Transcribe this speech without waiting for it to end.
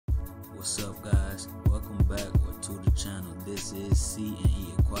What's up, guys? Welcome back to the channel. This is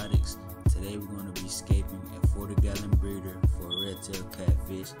C&E Aquatics. Today we're going to be scaping a 40-gallon breeder for a red-tailed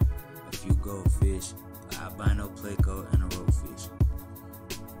catfish, a few goldfish, an albino pleco, and a roachfish,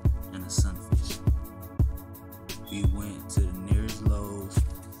 and a sunfish. We went to the nearest Lowe's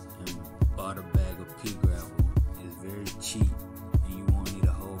and bought a bag of pea gravel. It's very cheap, and you won't need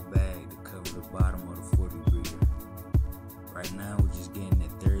a whole bag to cover the bottom of the 40 breeder. Right now we're just getting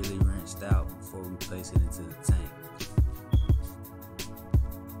it thoroughly rinsed out before we place it into the tank.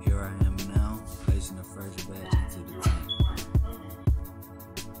 Here I am now, placing the first batch into the tank.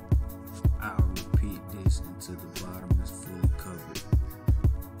 I'll repeat this until the bottom is fully covered.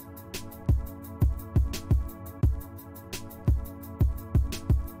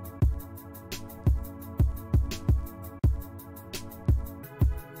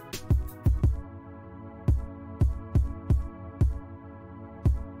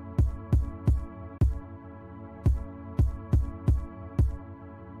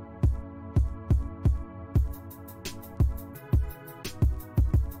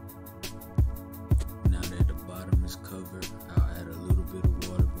 Covered, I'll add a little bit of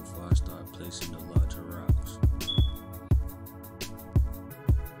water before I start placing the larger rocks.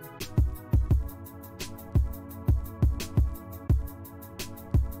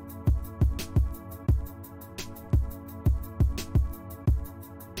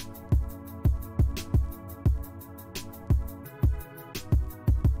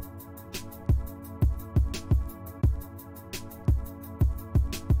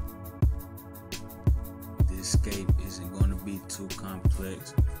 This scape isn't going to be too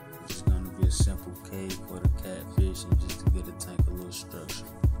complex. It's just going to be a simple cave for the catfish and just to get the tank a little structure.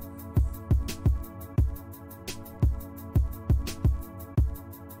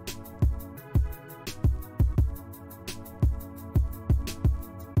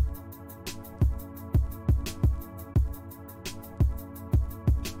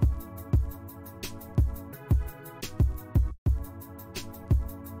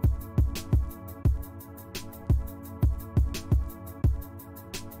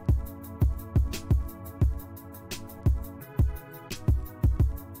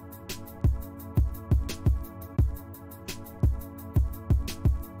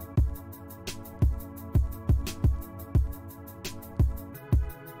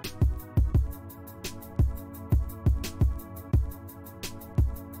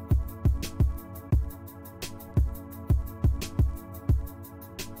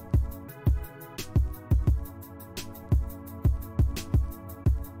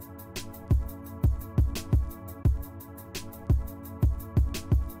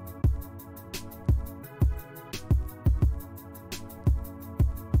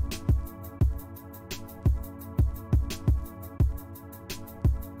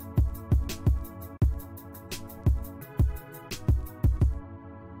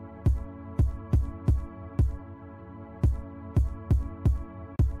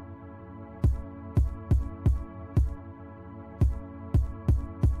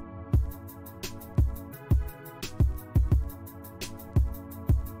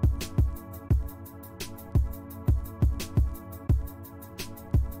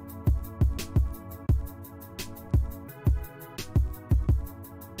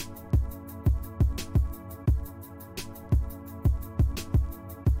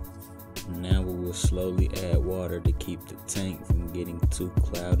 Now we will slowly add water to keep the tank from getting too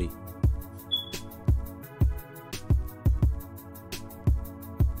cloudy.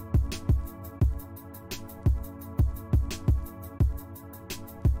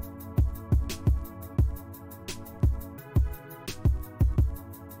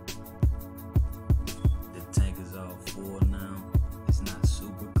 The tank is all full now. It's not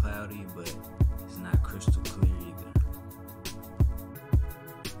super cloudy, but it's not crystal clear either.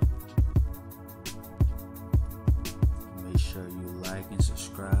 Make sure you like and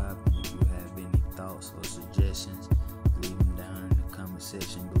subscribe, and if you have any thoughts or suggestions, leave them down in the comment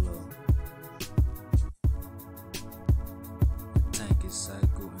section below. The tank is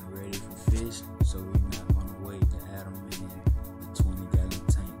cycled and ready for fish, so we're not going to wait to add them in. The 20-gallon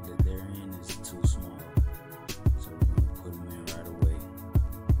tank that they're in is too small, so we're going to put them in right away.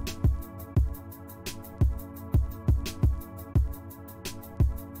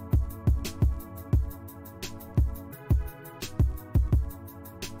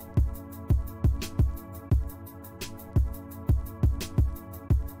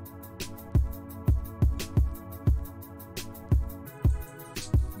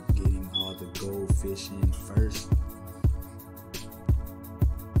 The goldfish in first.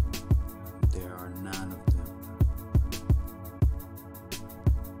 There are 9 of them.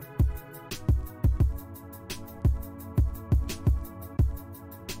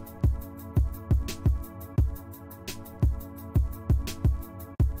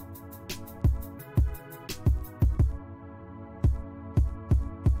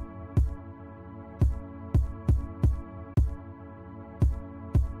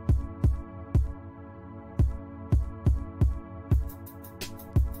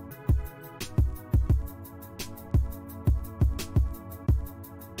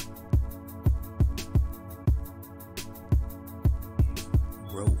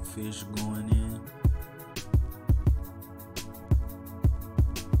 fish going in.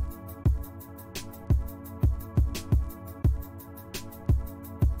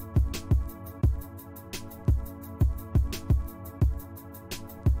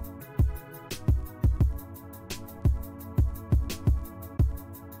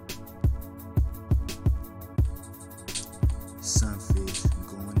 Sunfish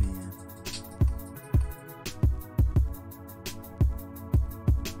going in.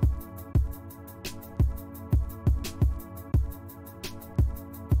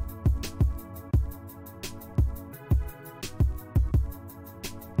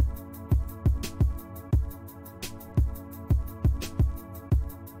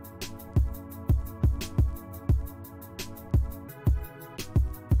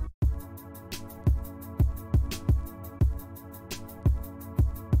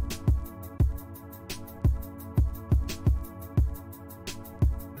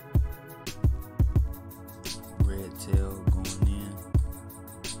 Red tail going in.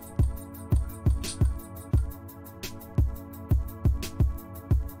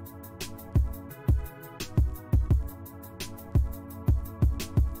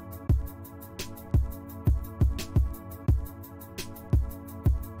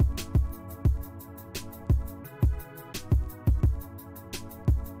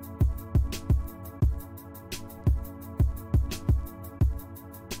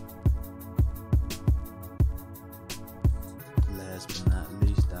 Last but not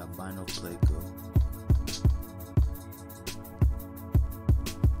least, albino pleco.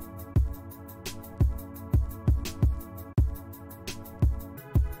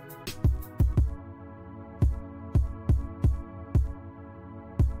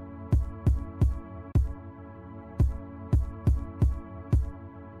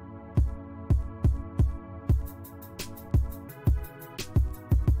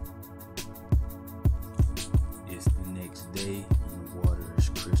 It's the next day and the water is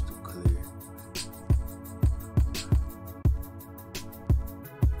crystal clear.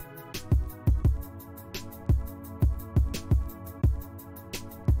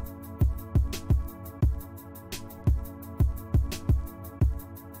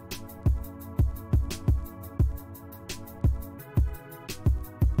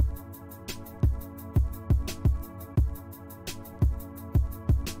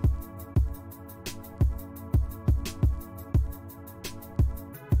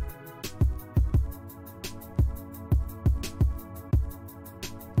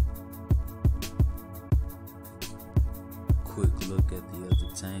 Quick look at the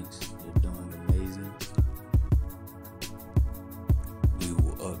other tanks. They're doing amazing. We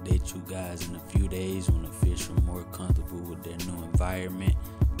will update you guys in a few days when the fish are more comfortable with their new environment.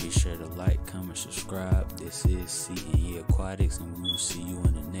 Be sure to like, comment, subscribe. This is C&E Aquatics, and we will see you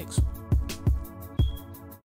in the next one.